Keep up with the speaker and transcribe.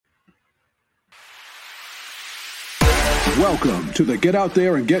Welcome to the Get Out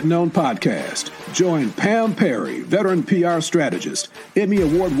There and Get Known podcast. Join Pam Perry, veteran PR strategist, Emmy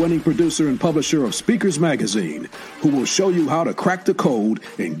award-winning producer and publisher of Speakers Magazine, who will show you how to crack the code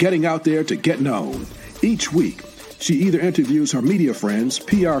in getting out there to get known. Each week, she either interviews her media friends,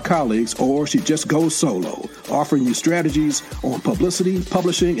 PR colleagues, or she just goes solo, offering you strategies on publicity,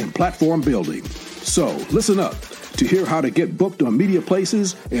 publishing, and platform building. So listen up to hear how to get booked on media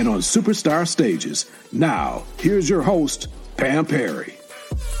places and on superstar stages. Now, here's your host, Pam Perry.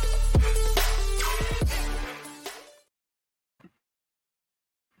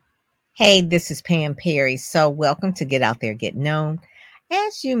 Hey, this is Pam Perry. So welcome to Get Out There, Get Known.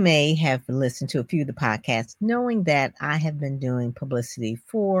 As you may have listened to a few of the podcasts, knowing that I have been doing publicity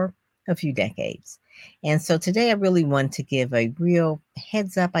for a few decades. And so today I really want to give a real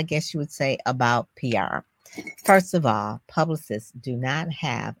heads up, I guess you would say, about PR. First of all, publicists do not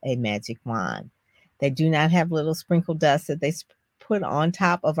have a magic wand. They do not have little sprinkle dust that they put on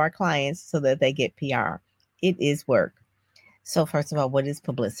top of our clients so that they get PR. It is work. So first of all, what is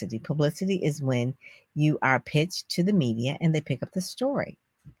publicity? Publicity is when you are pitched to the media and they pick up the story.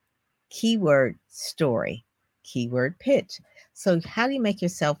 Keyword story, keyword pitch. So how do you make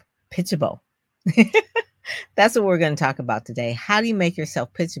yourself pitchable? That's what we're going to talk about today. How do you make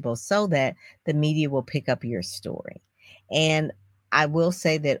yourself pitchable so that the media will pick up your story? And I will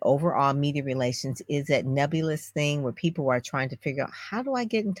say that overall media relations is that nebulous thing where people are trying to figure out, how do I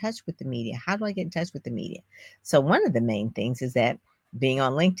get in touch with the media? How do I get in touch with the media? So one of the main things is that being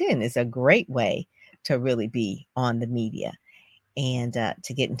on LinkedIn is a great way to really be on the media and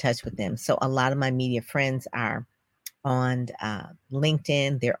to get in touch with them. So a lot of my media friends are on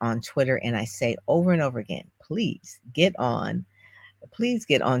LinkedIn, they're on Twitter, and I say over and over again, please get on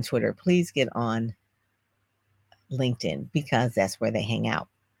Twitter, please get on LinkedIn, because that's where they hang out.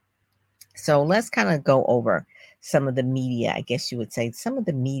 So let's kind of go over some of the media, I guess you would say, some of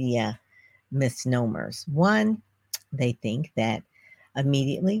the media misnomers. One, they think that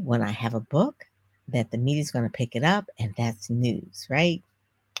immediately when I have a book, that the media is going to pick it up and that's news, right?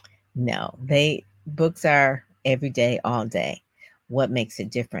 No, books are every day, all day. What makes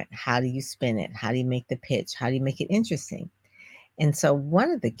it different? How do you spin it? How do you make the pitch? How do you make it interesting? And so one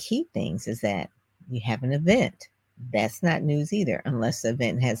of the key things is that you have an event. That's not news either, unless the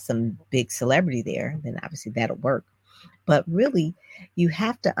event has some big celebrity there, then obviously that'll work. But really, you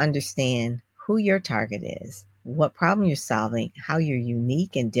have to understand who your target is, what problem you're solving, how you're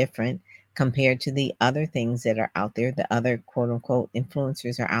unique and different compared to the other things that are out there, the other quote unquote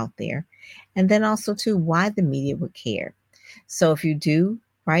influencers are out there. And then also too, why the media would care. So if you do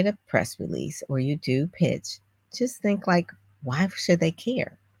write a press release or you do pitch, just think like, why should they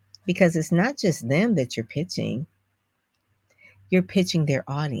care? Because it's not just them that you're pitching their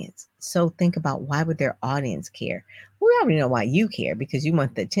audience. So think about, why would their audience care? We already know why you care, because you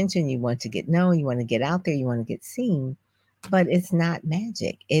want the attention, you want to get known, you want to get out there, you want to get seen. But it's not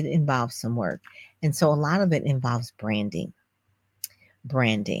magic. It involves some work. And so a lot of it involves branding.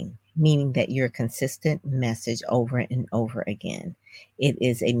 Branding, meaning that you're a consistent message over and over again. It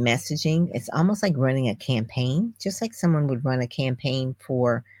is a messaging. It's almost like running a campaign, just like someone would run a campaign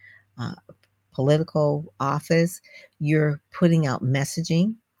for political office. You're putting out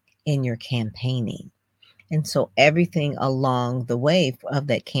messaging and you're campaigning. And so everything along the way of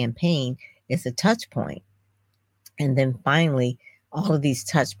that campaign is a touch point. And then finally, all of these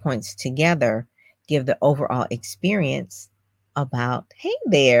touch points together give the overall experience about, hey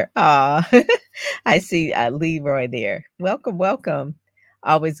there. I see Leroy there. Welcome, welcome.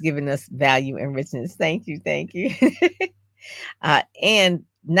 Always giving us value and richness. Thank you. And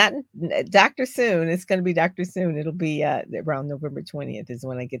not Dr. Soon. It's going to be Dr. Soon. It'll be around November 20th is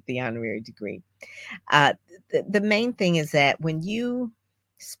when I get the honorary degree. The main thing is that when you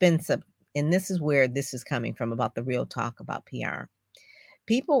spend some, and this is where this is coming from about the real talk about PR,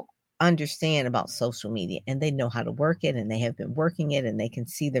 people understand about social media and they know how to work it and they have been working it and they can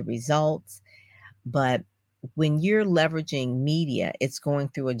see the results. But when you're leveraging media, it's going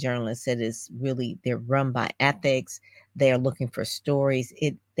through a journalist that is really, they're run by ethics. They are looking for stories.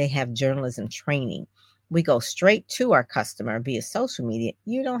 They have journalism training. We go straight to our customer via social media.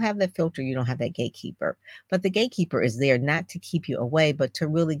 You don't have that filter. You don't have that gatekeeper. But the gatekeeper is there not to keep you away, but to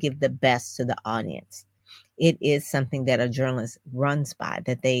really give the best to the audience. It is something that a journalist runs by,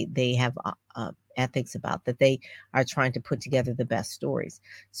 that they have ethics about, that they are trying to put together the best stories.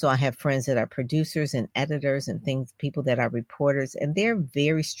 So I have friends that are producers and editors and people that are reporters, and they're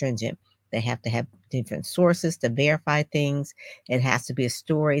very stringent. They have to have different sources to verify things. It has to be a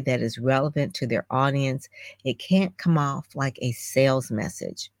story that is relevant to their audience. It can't come off like a sales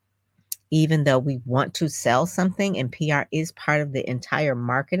message. even though we want to sell something and PR is part of the entire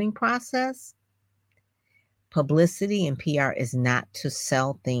marketing process, publicity and PR is not to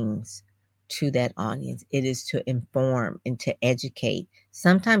sell things to that audience. It is to inform and to educate,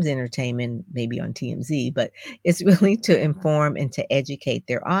 sometimes entertainment, maybe on TMZ, but it's really to inform and to educate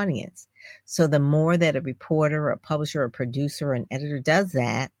their audience. So the more that a reporter, or a publisher, or producer, or an editor does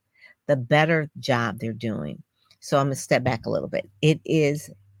that, the better job they're doing. So I'm going to step back a little bit. It is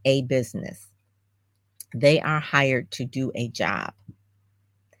a business. They are hired to do a job.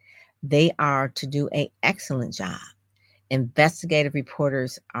 They are to do an excellent job. Investigative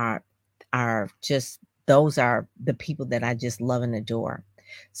reporters are just, those are the people that I just love and adore.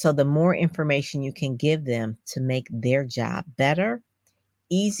 So the more information you can give them to make their job better,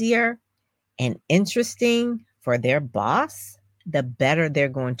 easier, and interesting for their boss, the better they're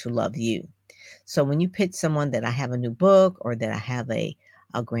going to love you. So when you pitch someone that I have a new book, or that I have a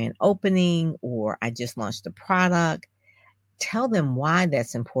grand opening, or I just launched a product, tell them why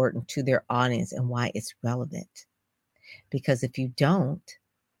that's important to their audience and why it's relevant. Because if you don't,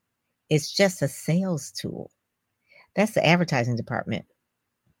 it's just a sales tool. That's the advertising department.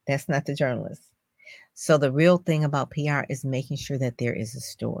 That's not the journalist. So the real thing about PR is making sure that there is a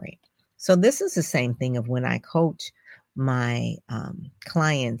story. So this is the same thing of when I coach my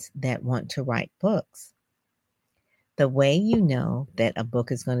clients that want to write books. The way you know that a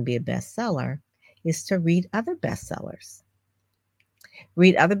book is going to be a bestseller is to read other bestsellers.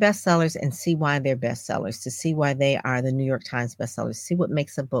 Read other bestsellers and see why they're bestsellers, to see why they are the New York Times bestsellers, see what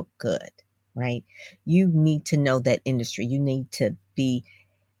makes a book good, right? You need to know that industry. You need to be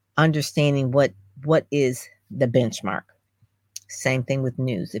understanding what is the benchmark. Same thing with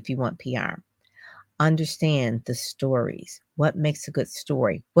news if you want PR. Understand the stories. What makes a good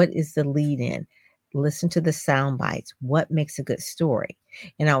story? What is the lead in? Listen to the sound bites. What makes a good story?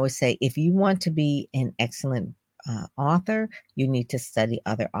 And I always say, if you want to be an excellent author, you need to study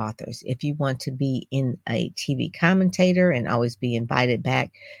other authors. If you want to be in a TV commentator and always be invited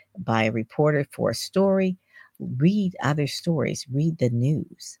back by a reporter for a story, read other stories, read the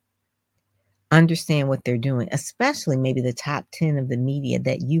news. Understand what they're doing, especially maybe the top 10 of the media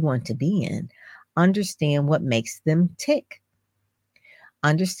that you want to be in. Understand what makes them tick.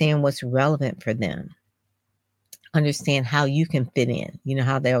 Understand what's relevant for them. Understand how you can fit in. You know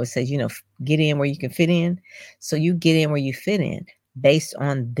how they always say, get in where you can fit in. So you get in where you fit in based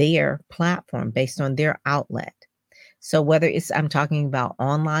on their platform, based on their outlet. So whether it's, I'm talking about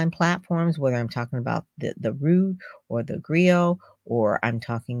online platforms, whether I'm talking about the Rude or the Griot, or I'm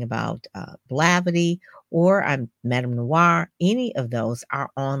talking about Blavity, or I'm Madame Noir, any of those are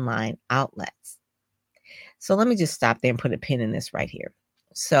online outlets. So let me just stop there and put a pin in this right here.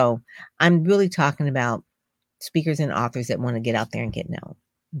 So I'm really talking about speakers and authors that want to get out there and get known.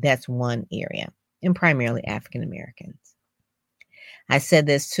 That's one area, and primarily African Americans. I said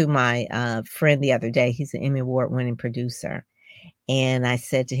this to my friend the other day. He's an Emmy Award-winning producer. And I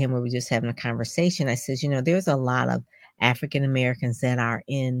said to him, we were just having a conversation, I said, there's a lot of African Americans that are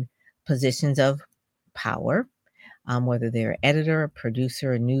in positions of power, whether they're an editor, a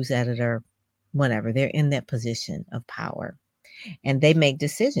producer, a news editor, whatever, they're in that position of power. And they make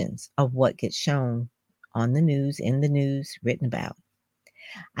decisions of what gets shown on the news, in the news, written about.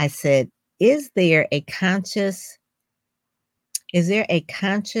 I said, is there a conscious,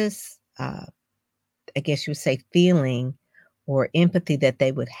 I guess you would say, feeling or empathy that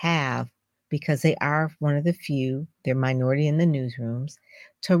they would have, because they are one of the few, they're minority in the newsrooms,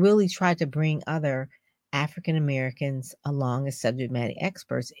 to really try to bring other African Americans along as subject matter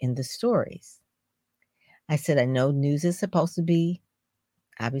experts in the stories? I said, I know news is supposed to be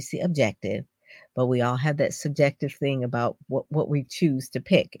obviously objective, but we all have that subjective thing about what we choose to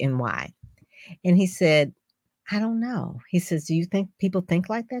pick and why. And he said, I don't know. He says, do you think people think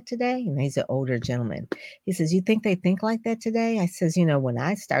like that today? And he's an older gentleman. He says, you think they think like that today? I says, when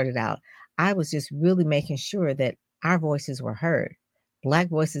I started out, I was just really making sure that our voices were heard. Black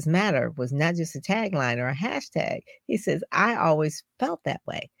Voices Matter was not just a tagline or a hashtag. He says, I always felt that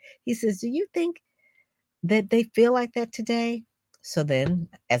way. He says, do you think that they feel like that today? So then,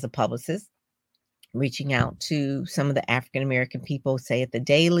 as a publicist, reaching out to some of the African American people, say at the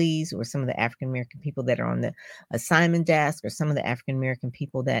dailies, or some of the African American people that are on the assignment desk, or some of the African American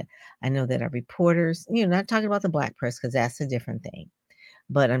people that I know that are reporters. Not talking about the Black press, because that's a different thing,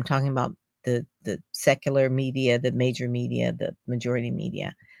 but I'm talking about the secular media, the major media, the majority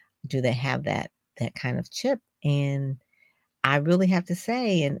media. Do they have that kind of chip? And I really have to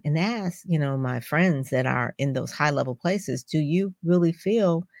say and ask, my friends that are in those high level places, do you really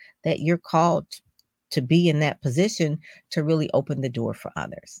feel that you're called to be in that position to really open the door for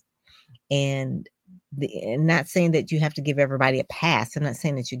others? And and not saying that you have to give everybody a pass. I'm not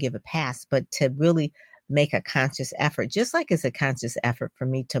saying that you give a pass, but to really make a conscious effort, just like it's a conscious effort for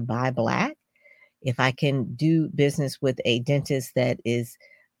me to buy Black. If I can do business with a dentist that is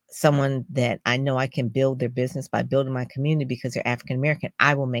someone that I know I can build their business by building my community because they're African American,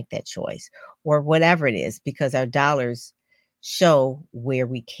 I will make that choice, or whatever it is, because our dollars show where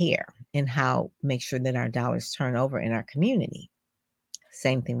we care and how make sure that our dollars turn over in our community.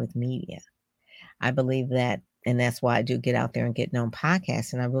 Same thing with media. I believe that, and that's why I do Get Out There and Get Known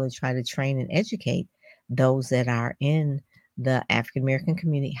podcast, and I really try to train and educate those that are in the African American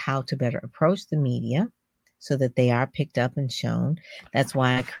community how to better approach the media so that they are picked up and shown. That's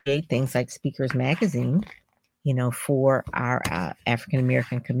why I create things like Speakers Magazine, for our African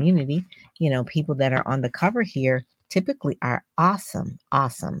American community. People that are on the cover here typically are awesome,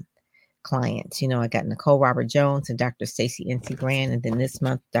 awesome clients. I got Nicole Robert Jones and Dr. Stacey N.C. Grant, and then this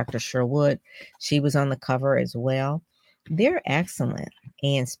month, Dr. Sherwood. She was on the cover as well. They're excellent.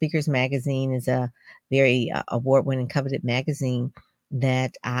 And Speakers Magazine is a very award-winning, coveted magazine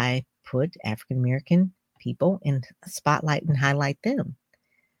that I put African American people in spotlight and highlight them.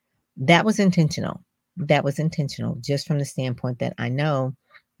 That was intentional. Just from the standpoint that I know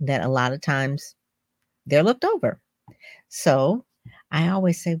that a lot of times they're looked over. So I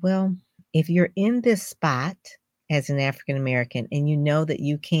always say, well, if you're in this spot as an African American and you know that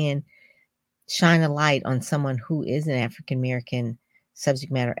you can shine a light on someone who is an African American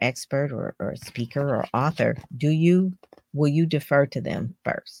subject matter expert or speaker or author, will you defer to them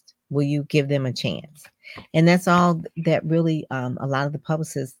first? Will you give them a chance? And that's all that really a lot of the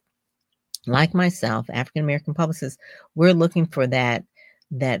publicists like myself, African American publicists, we're looking for that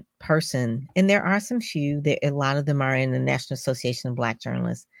person. And there are some few, a lot of them are in the National Association of Black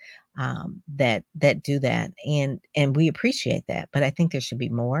Journalists that do that. And we appreciate that. But I think there should be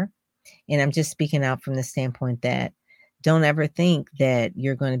more. And I'm just speaking out from the standpoint that don't ever think that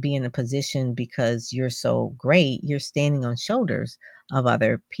you're going to be in a position because you're so great. You're standing on shoulders of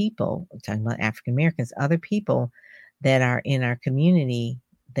other people. We're talking about African Americans, other people that are in our community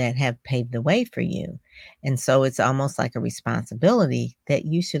that have paved the way for you. And so it's almost like a responsibility that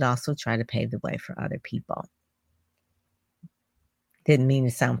you should also try to pave the way for other people. Didn't mean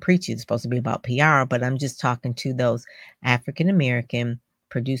to sound preachy. It's supposed to be about PR, but I'm just talking to those African American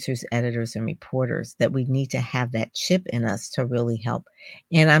producers, editors, and reporters that we need to have that chip in us to really help.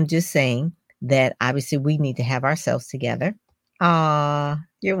 And I'm just saying that obviously we need to have ourselves together.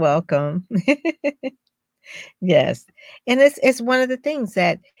 You're welcome. Yes. And it's one of the things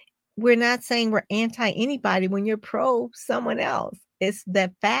that we're not saying we're anti anybody when you're pro someone else. It's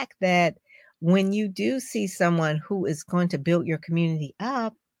the fact that when you do see someone who is going to build your community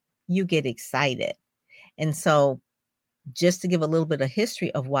up, you get excited. And so just to give a little bit of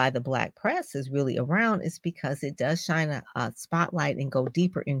history of why the Black press is really around is because it does shine a spotlight and go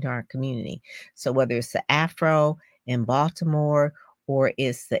deeper into our community. So whether it's the Afro in Baltimore or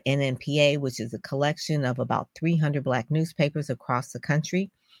it's the NNPA, which is a collection of about 300 Black newspapers across the country.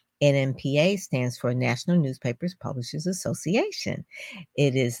 NNPA stands for National Newspapers Publishers Association.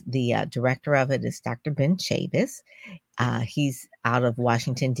 It is the director of it is Dr. Ben Chavis. He's out of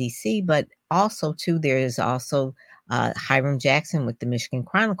Washington, D.C., but also, too, there is also Hiram Jackson with the Michigan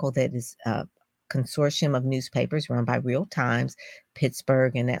Chronicle that is a consortium of newspapers run by Real Times,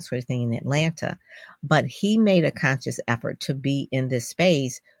 Pittsburgh, and that sort of thing in Atlanta. But he made a conscious effort to be in this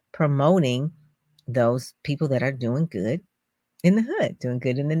space promoting those people that are doing good in the hood, doing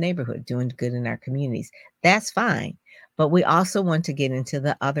good in the neighborhood, doing good in our communities. That's fine. But we also want to get into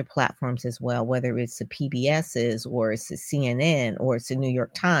the other platforms as well, whether it's the PBSs or it's the CNN or it's the New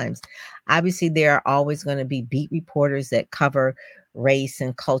York Times. Obviously, there are always going to be beat reporters that cover race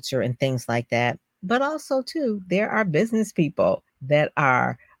and culture and things like that. But also, too, there are business people that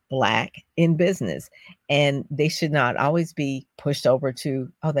are Black in business, and they should not always be pushed over to,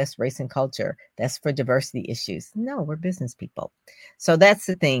 oh, that's race and culture. That's for diversity issues. No, we're business people. So that's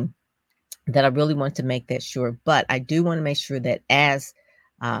the thing that I really want to make that sure. But I do want to make sure that as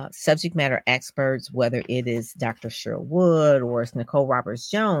subject matter experts, whether it is Dr. Sherwood or it's Nicole Roberts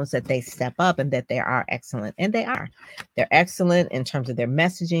Jones, that they step up and that they are excellent. And they are. They're excellent in terms of their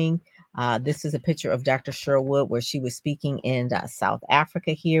messaging. This is a picture of Dr. Sherwood where she was speaking in South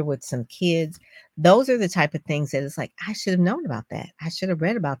Africa here with some kids. Those are the type of things that it's like, I should have known about that. I should have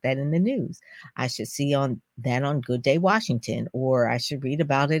read about that in the news. I should see on Good Day Washington, or I should read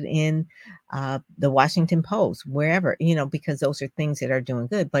about it in the Washington Post, wherever, because those are things that are doing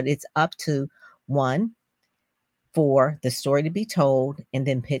good. But it's up to one, for the story to be told and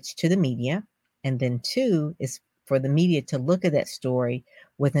then pitched to the media. And then two is for the media to look at that story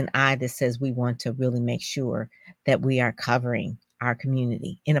with an eye that says we want to really make sure that we are covering our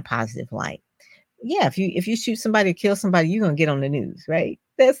community in a positive light. Yeah, if you shoot somebody or kill somebody, you're gonna get on the news, right?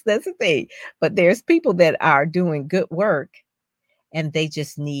 That's the thing. But there's people that are doing good work and they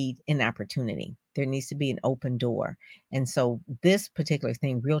just need an opportunity. There needs to be an open door. And so this particular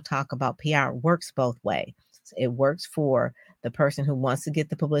thing, Real Talk About PR, works both ways. It works for the person who wants to get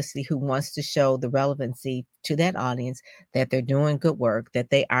the publicity, who wants to show the relevancy to that audience, that they're doing good work, that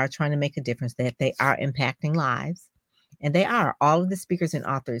they are trying to make a difference, that they are impacting lives. And they are. All of the speakers and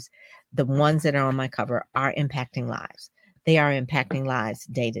authors, the ones that are on my cover, are impacting lives. They are impacting lives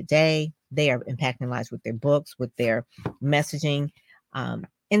day to day. They are impacting lives with their books, with their messaging.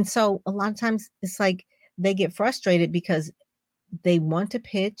 And so a lot of times it's like they get frustrated because they want to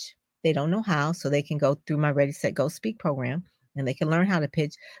pitch. They don't know how. So they can go through my Ready, Set, Go Speak program and they can learn how to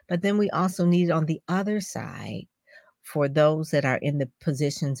pitch. But then we also need it on the other side for those that are in the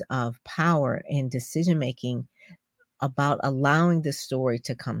positions of power and decision making about allowing the story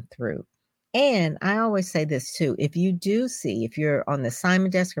to come through. And I always say this too, if you're on the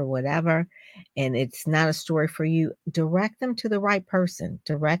assignment desk or whatever, and it's not a story for you, direct them to the right person,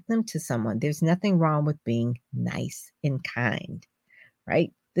 direct them to someone. There's nothing wrong with being nice and kind,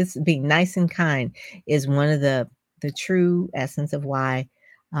 right? This being nice and kind is one of the true essence of why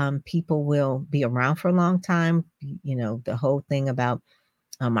people will be around for a long time. You know, the whole thing about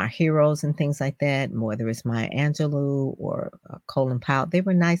our heroes and things like that, whether it's Maya Angelou or Colin Powell, they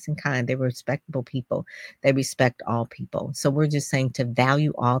were nice and kind. They were respectable people. They respect all people. So we're just saying to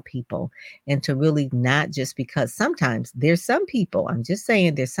value all people and to really not just because sometimes there's some people, I'm just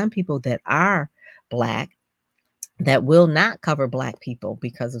saying there's some people that are Black that will not cover Black people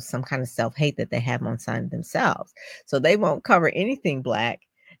because of some kind of self-hate that they have on side themselves. So they won't cover anything Black.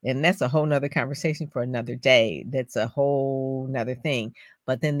 And that's a whole nother conversation for another day. That's a whole nother thing.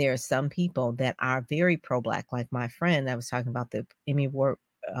 But then there are some people that are very pro-Black, like my friend I was talking about, the Emmy Award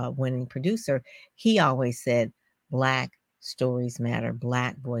winning producer. He always said, Black stories matter.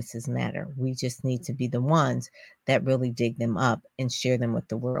 Black voices matter. We just need to be the ones that really dig them up and share them with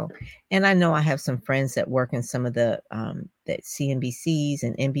the world. And I know I have some friends that work in some of the CNBCs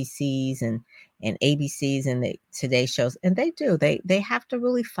and NBCs and ABCs and the Today shows, and they have to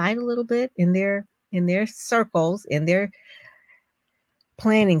really fight a little bit in their circles, in their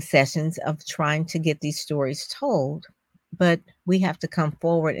planning sessions of trying to get these stories told. But we have to come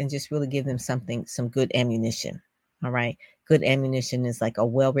forward and just really give them some good ammunition. All right. Good ammunition is like a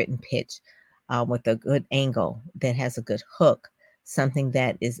well-written pitch with a good angle that has a good hook, something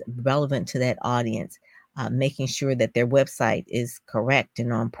that is relevant to that audience, making sure that their website is correct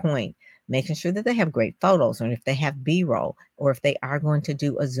and on point, making sure that they have great photos, or if they have B-roll, or if they are going to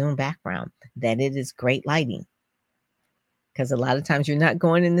do a Zoom background, that it is great lighting. Because a lot of times you're not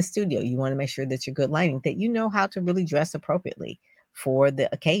going in the studio. You want to make sure that you're good lighting, that you know how to really dress appropriately for the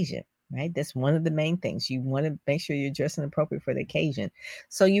occasion, right? That's one of the main things. You want to make sure you're dressing appropriate for the occasion.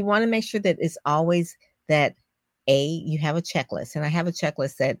 So you want to make sure that it's always that you have a checklist. And I have a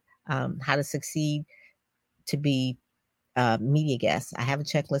checklist that how to succeed to be media guests. I have a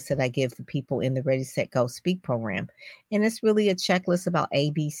checklist that I give for people in the Ready, Set, Go Speak program. And it's really a checklist about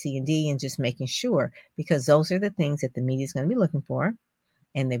A, B, C, and D, and just making sure, because those are the things that the media is going to be looking for.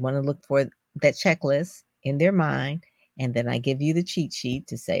 And they want to look for that checklist in their mind. And then I give you the cheat sheet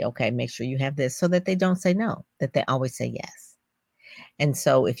to say, okay, make sure you have this, so that they don't say no, that they always say yes. And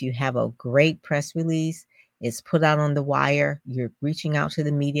so if you have a great press release, it's put out on the wire, you're reaching out to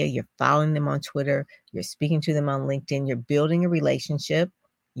the media, you're following them on Twitter, you're speaking to them on LinkedIn, you're building a relationship,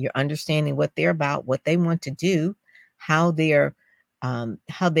 you're understanding what they're about, what they want to do, how their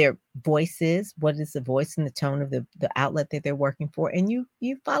voice is, what is the voice and the tone of the outlet that they're working for, and you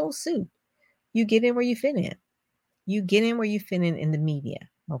follow suit. You get in where you fit in. You get in where you fit in the media.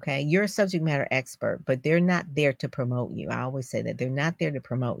 Okay. You're a subject matter expert, but they're not there to promote you. I always say that they're not there to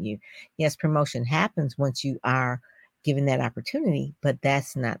promote you. Yes, promotion happens once you are given that opportunity, but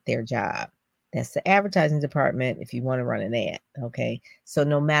that's not their job. That's the advertising department if you want to run an ad. Okay. So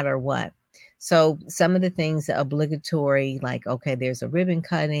no matter what. So some of the things are obligatory, like, okay, there's a ribbon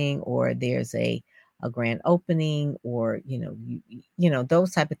cutting, or there's a grand opening, or, you know,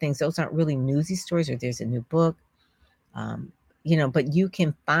 those type of things. Those aren't really newsy stories, or there's a new book. But you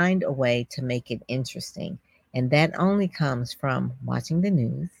can find a way to make it interesting. And that only comes from watching the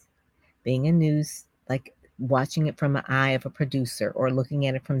news, being a news, like watching it from the eye of a producer, or looking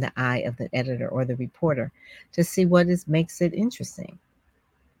at it from the eye of the editor or the reporter, to see what makes it interesting.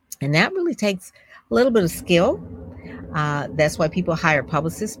 And that really takes a little bit of skill. That's why people hire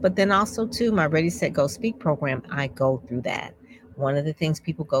publicists. But then also, too, my Ready, Set, Go Speak program, I go through that. One of the things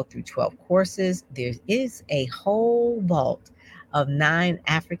people go through 12 courses. There is a whole vault of 9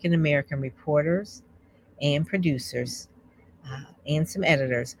 African American reporters and producers and some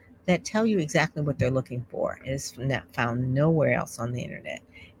editors that tell you exactly what they're looking for. It is not found nowhere else on the internet.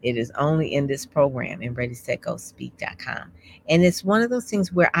 It is only in this program in ReadySetGoSpeak.com. And it's one of those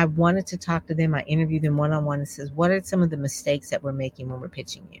things where I wanted to talk to them. I interviewed them one-on-one and says, what are some of the mistakes that we're making when we're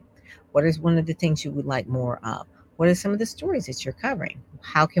pitching you? What is one of the things you would like more of? What are some of the stories that you're covering?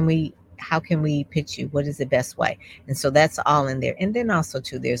 How can we pitch you? What is the best way? And so that's all in there. And then also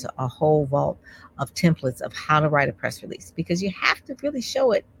too, there's a whole vault of templates of how to write a press release, because you have to really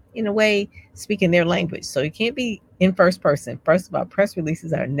show it in a way, speaking their language. So it can't be in first person. First of all, press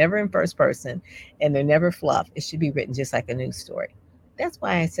releases are never in first person and they're never fluff. It should be written just like a news story. That's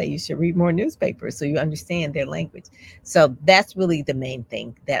why I say you should read more newspapers so you understand their language. So that's really the main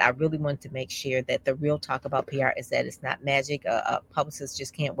thing that I really want to make sure that the real talk about PR is that it's not magic. A publicist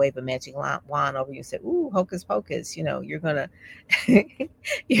just can't wave a magic wand over you and say, "Ooh, hocus pocus," you're gonna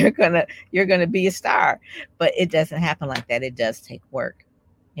you're gonna be a star. But it doesn't happen like that. It does take work.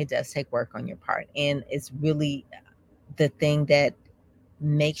 It does take work on your part, and it's really the thing that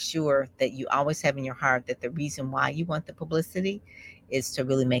make sure that you always have in your heart that the reason why you want the publicity is to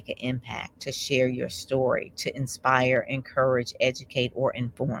really make an impact, to share your story, to inspire, encourage, educate, or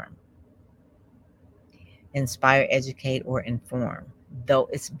inform. Inspire, educate, or inform. Though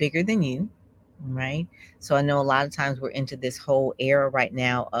it's bigger than you, right? So I know a lot of times we're into this whole era right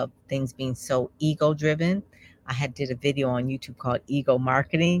now of things being so ego-driven. I did a video on YouTube called Ego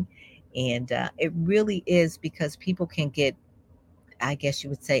Marketing, and it really is because people can get, I guess you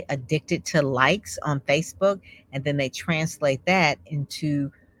would say, addicted to likes on Facebook, and then they translate that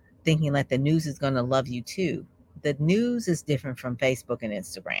into thinking like the news is going to love you too. The news is different from Facebook and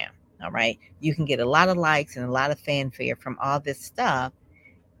Instagram. All right. You can get a lot of likes and a lot of fanfare from all this stuff.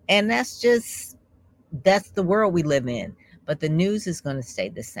 And that's the world we live in. But the news is going to stay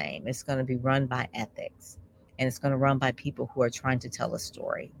the same. It's going to be run by ethics. And it's going to run by people who are trying to tell a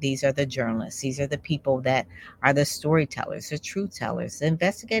story. These are the journalists. These are the people that are the storytellers, the truth tellers, the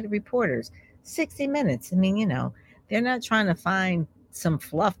investigative reporters. 60 Minutes. I mean, they're not trying to find some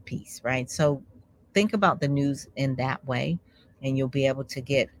fluff piece, right? So think about the news in that way, and you'll be able to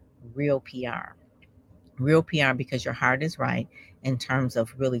get real PR. Real PR because your heart is right in terms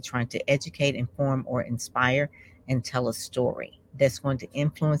of really trying to educate, inform, or inspire and tell a story that's going to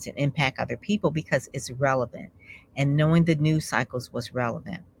influence and impact other people because it's relevant. And knowing the news cycles was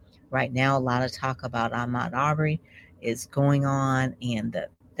relevant. Right now, a lot of talk about Ahmaud Arbery is going on, and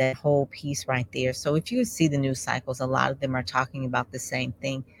that whole piece right there. So if you see the news cycles, a lot of them are talking about the same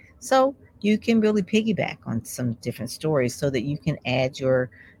thing. So you can really piggyback on some different stories so that you can add your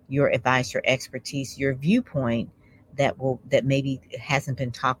advice, your expertise, your viewpoint that maybe hasn't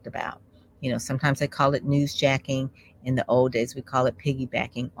been talked about. Sometimes they call it newsjacking. In the old days, we call it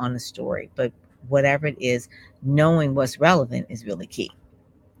piggybacking on a story. But whatever it is, knowing what's relevant is really key.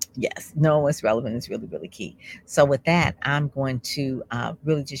 Yes, knowing what's relevant is really, really key. So with that, I'm going to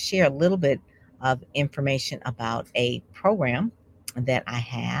really just share a little bit of information about a program that I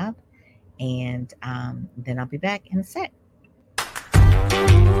have. And then I'll be back in a sec.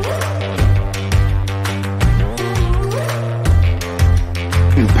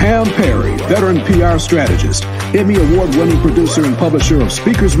 And Pam Perry, veteran PR strategist, Emmy Award-winning producer and publisher of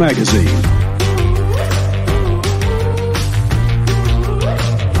Speakers Magazine.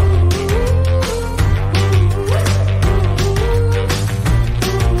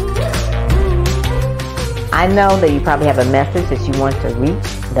 I know that you probably have a message that you want to reach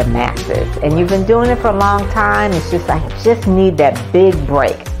the masses, and you've been doing it for a long time. It's just like, just need that big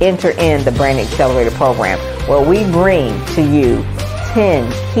break. Enter in the Brain Accelerator program, where we bring to you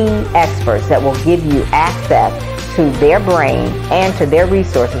 10 key experts that will give you access to their brain and to their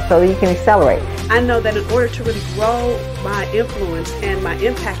resources so that you can accelerate. I know that in order to really grow my influence and my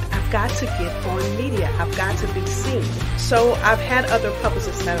impact, I've got to get on media. I've got to be seen. So I've had other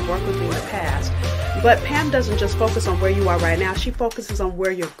publicists that have worked with me in the past. But Pam doesn't just focus on where you are right now. She focuses on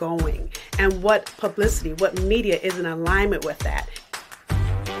where you're going and what publicity, what media is in alignment with that.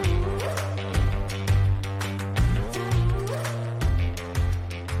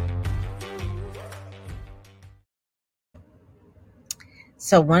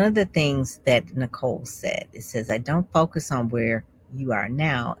 So one of the things that Nicole said, it says, I don't focus on where you are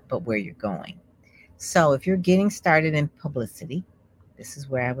now, but where you're going. So if you're getting started in publicity, this is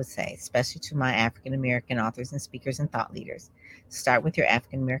where I would say, especially to my African-American authors and speakers and thought leaders, start with your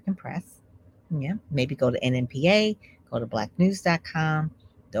African-American press. Yeah, maybe go to NMPA, Go to blacknews.com.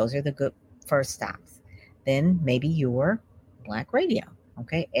 Those are the good first stops. Then maybe your Black radio.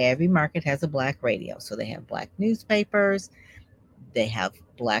 Okay. Every market has a Black radio. So they have Black newspapers, they have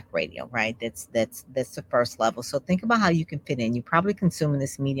Black radio, right? That's the first level. So think about how you can fit in. You're probably consuming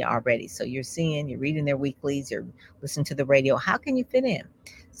this media already. So you're reading their weeklies, you're listening to the radio. How can you fit in?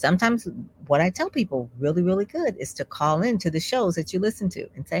 Sometimes what I tell people really, really good is to call in to the shows that you listen to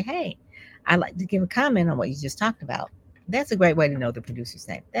and say, hey, I'd like to give a comment on what you just talked about. That's a great way to know the producer's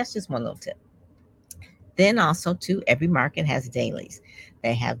name. That's just one little tip. Then also too, every market has dailies.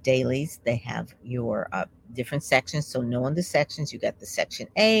 They have dailies. They have your different sections. So knowing the sections, you got the section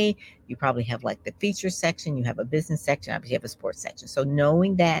A, you probably have like the feature section, you have a business section, obviously you have a sports section. So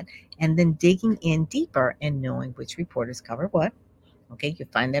knowing that and then digging in deeper and knowing which reporters cover what. Okay, you can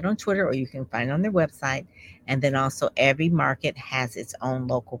find that on Twitter or you can find it on their website. And then also every market has its own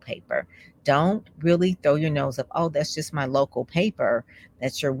local paper. Don't really throw your nose up, oh, that's just my local paper.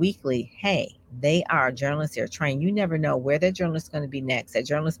 That's your weekly. Hey, they are journalists. They're trained. You never know where that journalist is going to be next. That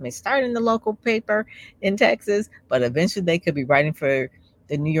journalist may start in the local paper in Texas, but eventually they could be writing for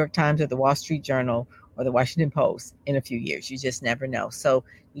the New York Times or the Wall Street Journal or the Washington Post in a few years. You just never know. So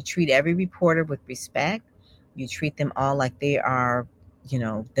you treat every reporter with respect. You treat them all like they are,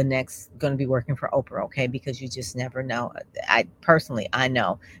 the next going to be working for Oprah, okay? Because you just never know. I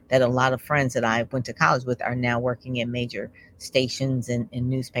know that a lot of friends that I went to college with are now working in major stations and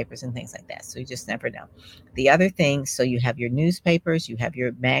newspapers and things like that. So you just never know. The other thing, so you have your newspapers, you have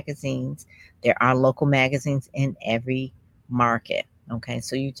your magazines. There are local magazines in every market, okay?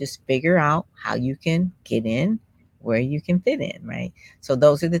 So you just figure out how you can get in, where you can fit in, right? So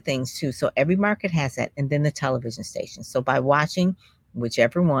those are the things too. So every market has that. And then the television station. So by watching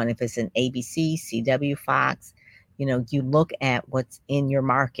whichever one, if it's an ABC, CW, Fox, you look at what's in your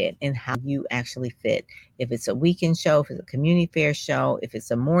market and how you actually fit. If it's a weekend show, if it's a community fair show, if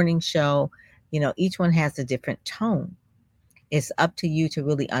it's a morning show, each one has a different tone. It's up to you to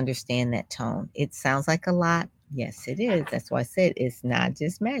really understand that tone. It sounds like a lot. Yes, it is. That's why I said it's not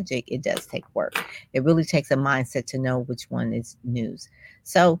just magic. It does take work. It really takes a mindset to know which one is news.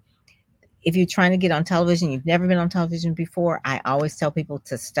 So if you're trying to get on television, you've never been on television before, I always tell people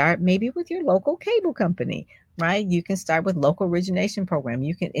to start maybe with your local cable company, right? You can start with local origination program.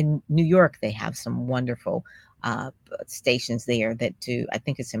 You can, in New York, they have some wonderful stations there that do, I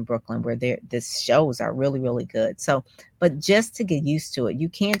think it's in Brooklyn, where the shows are really, really good. So, but just to get used to it, you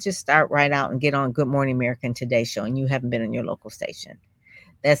can't just start right out and get on Good Morning America and Today Show and you haven't been on your local station.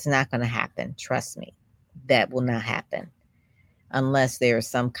 That's not going to happen. Trust me, that will not happen. Unless there's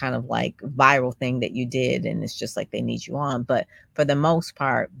some kind of like viral thing that you did and it's just like they need you on. But for the most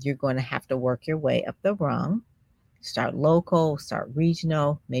part, you're going to have to work your way up the rung, start local, start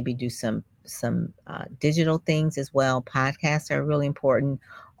regional, maybe do some digital things as well. Podcasts are really important.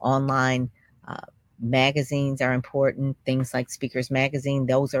 Online magazines are important. Things like Speakers Magazine,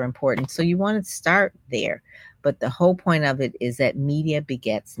 those are important. So you want to start there. But the whole point of it is that media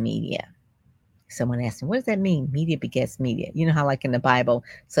begets media. Someone asked me, what does that mean? Media begets media. You know how like in the Bible,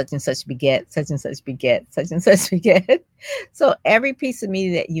 such and such beget, such and such beget, such and such beget. So every piece of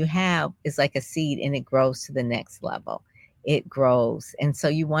media that you have is like a seed and it grows to the next level. It grows. And so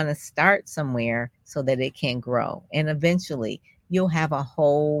you want to start somewhere so that it can grow. And eventually you'll have a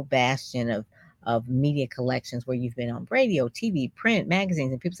whole bastion of media collections where you've been on radio, TV, print,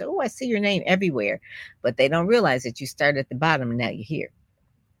 magazines, and people say, oh, I see your name everywhere. But they don't realize that you started at the bottom and now you're here.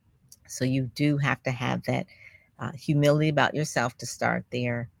 So you do have to have that humility about yourself to start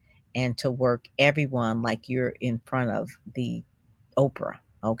there and to work everyone like you're in front of the Oprah,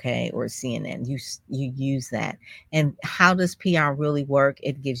 okay, or CNN. You use that. And how does PR really work?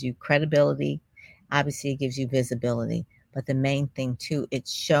 It gives you credibility. Obviously, it gives you visibility. But the main thing, too, it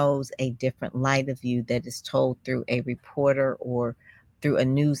shows a different light of you that is told through a reporter or through a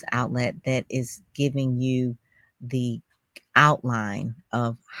news outlet that is giving you the outline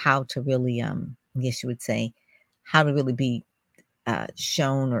of how to really, I guess you would say, how to really be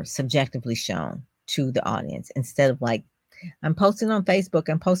shown or subjectively shown to the audience instead of like, I'm posting on Facebook,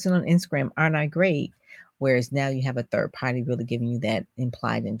 I'm posting on Instagram, aren't I great? Whereas now you have a third party really giving you that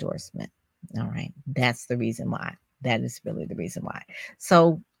implied endorsement. All right. That's the reason why. That is really the reason why.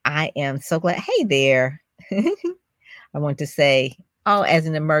 So I am so glad. Hey there. I want to say, oh, as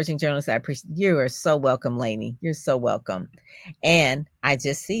an emerging journalist, I appreciate you are so welcome, Lainey. You're so welcome. And I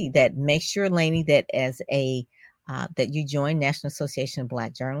just see that make sure, Lainey, that as that you join National Association of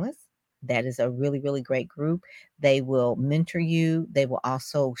Black Journalists. That is a really, really great group. They will mentor you. They will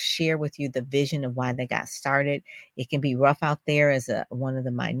also share with you the vision of why they got started. It can be rough out there as one of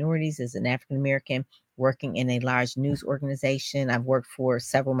the minorities, as an African American. working in a large news organization. I've worked for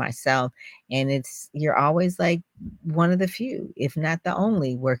several myself, and you're always like one of the few, if not the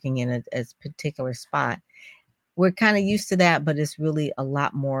only, working in a particular spot. We're kind of used to that, but it's really a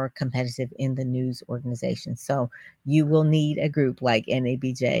lot more competitive in the news organization. So you will need a group like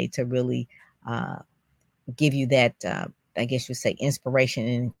NABJ to really give you that, I guess you say, inspiration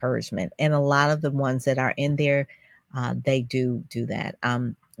and encouragement. And a lot of the ones that are in there, they do that.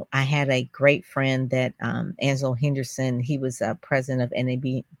 I had a great friend that Angelo Henderson, he was president of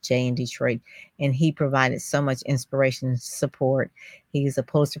NABJ in Detroit, and he provided so much inspiration and support. He's a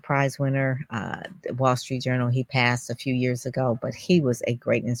Pulitzer Prize winner, the Wall Street Journal. He passed a few years ago, but he was a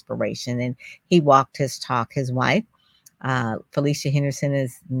great inspiration, and he walked his talk. His wife, Felicia Henderson,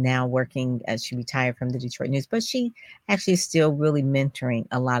 is now working, she retired from the Detroit News, but she actually is still really mentoring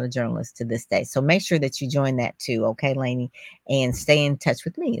a lot of journalists to this day. So make sure that you join that too, okay, Lainey, and stay in touch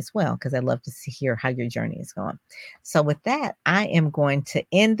with me as well, because I'd love to hear how your journey is going. So with that, I am going to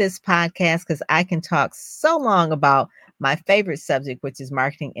end this podcast because I can talk so long about my favorite subject, which is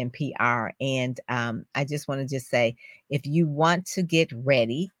marketing and PR. And I just want to say, if you want to get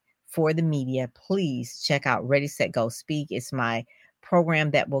ready for the media, please check out Ready, Set, Go, Speak. It's my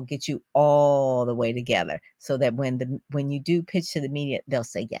program that will get you all the way together so that when you do pitch to the media, they'll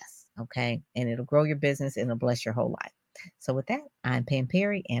say yes, okay? And it'll grow your business and it'll bless your whole life. So with that, I'm Pam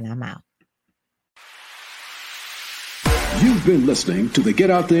Perry, and I'm out. You've been listening to the Get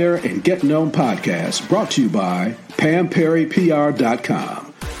Out There and Get Known podcast, brought to you by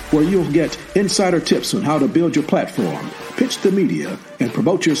PamPerryPR.com, where you'll get insider tips on how to build your platform, pitch the media, and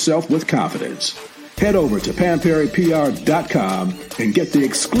promote yourself with confidence. Head over to PamPerryPR.com and get the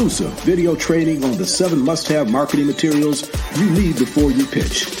exclusive video training on the 7 must-have marketing materials you need before you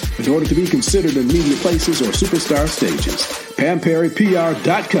pitch in order to be considered in media places or superstar stages.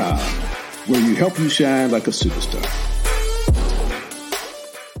 PamPerryPR.com, where you help you shine like a superstar.